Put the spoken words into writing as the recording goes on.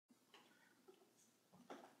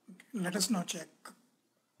let us now check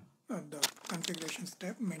the configuration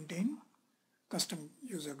step, maintain custom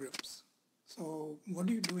user groups. So what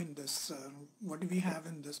do you do in this, what do we have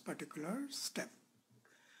in this particular step?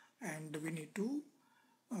 And we need to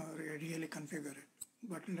really configure it.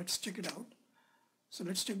 But let's check it out. So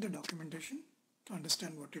let's check the documentation to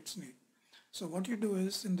understand what it's need. So what you do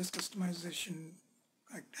is in this customization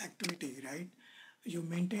activity, right, you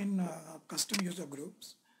maintain custom user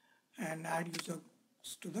groups and add users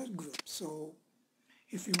to the group. So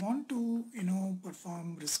if you want to,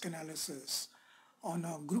 perform risk analysis on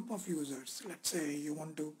a group of users, let's say you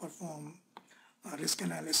want to perform risk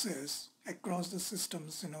analysis across the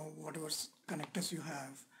systems, whatever connectors you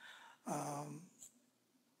have,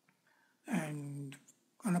 and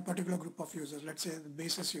on a particular group of users, let's say the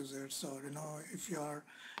basis users, or if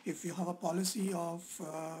you have a policy of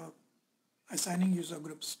assigning user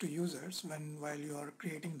groups to users while you are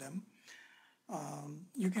creating them,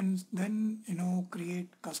 you can then create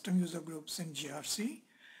custom user groups in GRC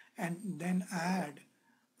and then add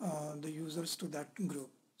the users to that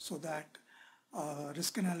group so that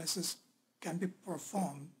risk analysis can be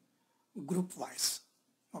performed group wise.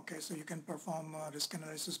 Okay, so you can perform risk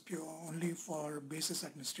analysis only for basis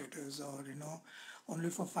administrators, or only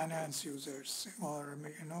for finance users, or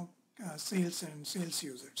sales and sales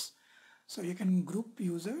users. So you can group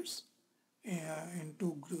users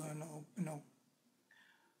into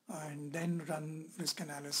and then run risk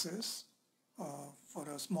analysis for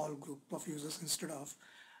a small group of users instead of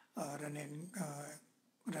running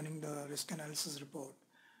the risk analysis report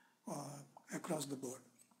across the board.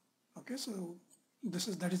 Okay, so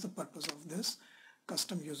that is the purpose of this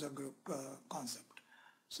custom user group concept.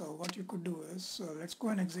 So what you could do is, let's go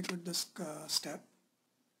and execute this step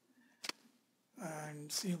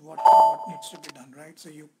and see what needs to be done, right? So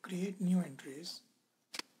you create new entries,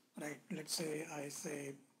 right? Let's say I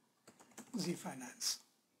say Z Finance,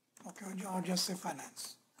 okay, or just say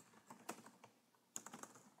finance.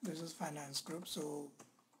 This is finance group, so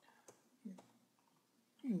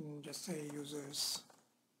just say users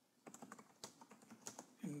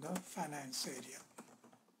in the finance area.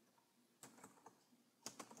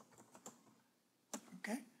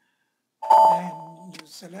 Okay, then you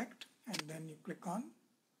select and then you click on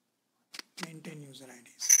maintain user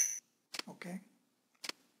IDs. Okay,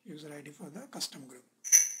 user ID for the custom group.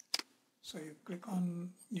 So you click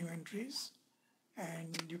on new entries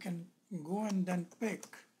and you can go and then pick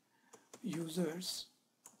users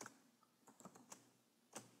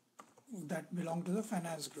that belong to the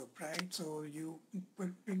finance group, right? So you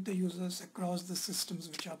pick the users across the systems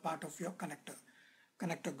which are part of your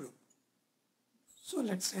connector group. So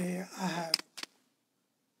let's say I have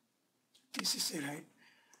ECC, right?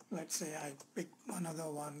 Let's say I pick another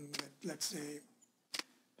one, let's say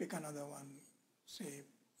pick another one, say,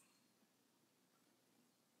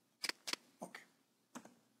 okay.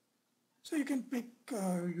 So you can pick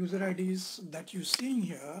user IDs that you're seeing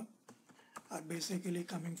here are basically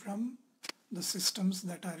coming from the systems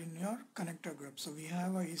that are in your connector group. So we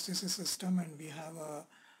have a ECC system and we have a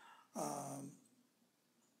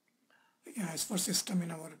S4 system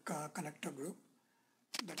in our connector group.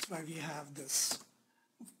 That's why we have this.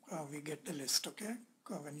 We get the list, okay?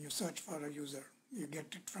 When you search for a user, you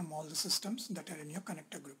get it from all the systems that are in your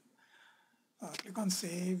connector group. Click on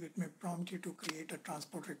save. It may prompt you to create a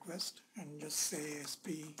transport request and just say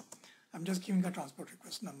SP. I'm just giving a transport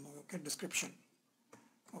request number, okay, description.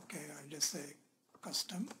 Okay, I'll just say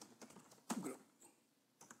custom group.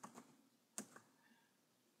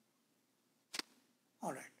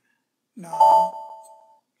 All right. Now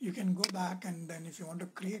you can go back and then if you want to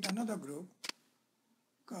create another group,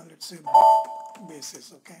 let's say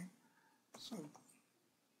basis, okay. So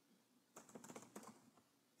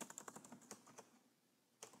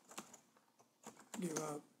give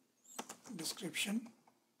a description.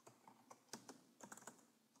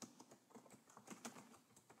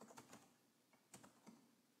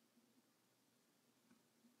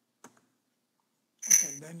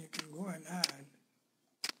 Okay, then you can go and add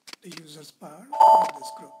the users part of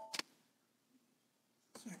this group.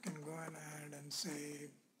 So I can go and add and say,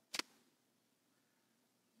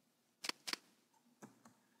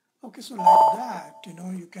 okay, so like that,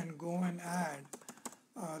 you can go and add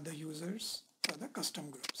the users for the custom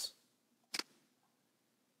groups.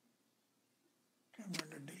 Okay, I'm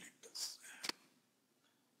going to delete this.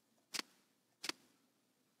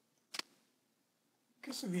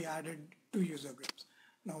 Okay, so we added 2 user groups.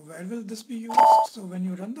 Now where will this be used? So when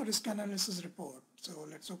you run the risk analysis report, so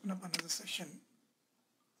let's open up another session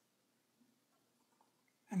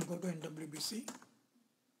and go to NWBC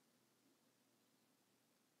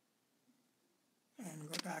and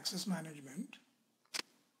go to access management,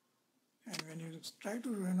 and when you try to,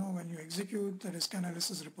 when you execute the risk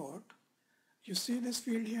analysis report, you see this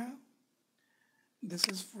field here. This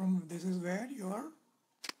is where your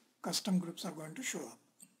custom groups are going to show up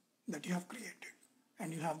that you have created,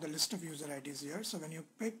 and you have the list of user IDs here. So when you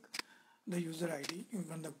pick the user ID, you're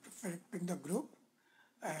going to pick the group,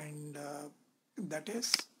 and that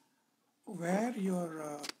is where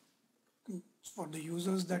your for the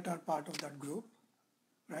users that are part of that group,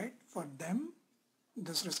 right? For them,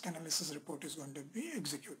 this risk analysis report is going to be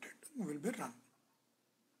executed, will be run.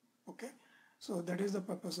 Okay, so that is the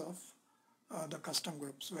purpose of the custom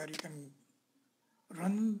groups, where you can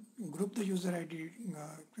group the user ID,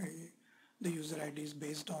 the user IDs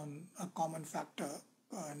based on a common factor,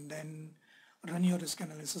 and then run your risk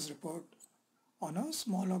analysis report on a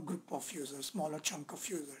smaller group of users, smaller chunk of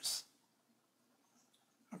users.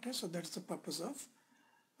 Okay, so that's the purpose of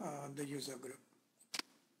the user group.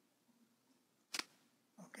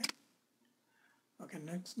 Okay,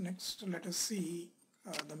 next let us see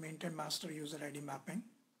the maintain master user ID mapping,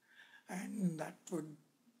 and that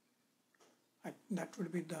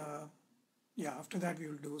would be the, after that we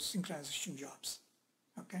will do synchronization jobs.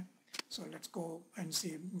 Okay, so let's go and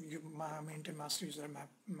see maintain master user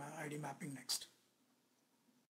ID mapping next.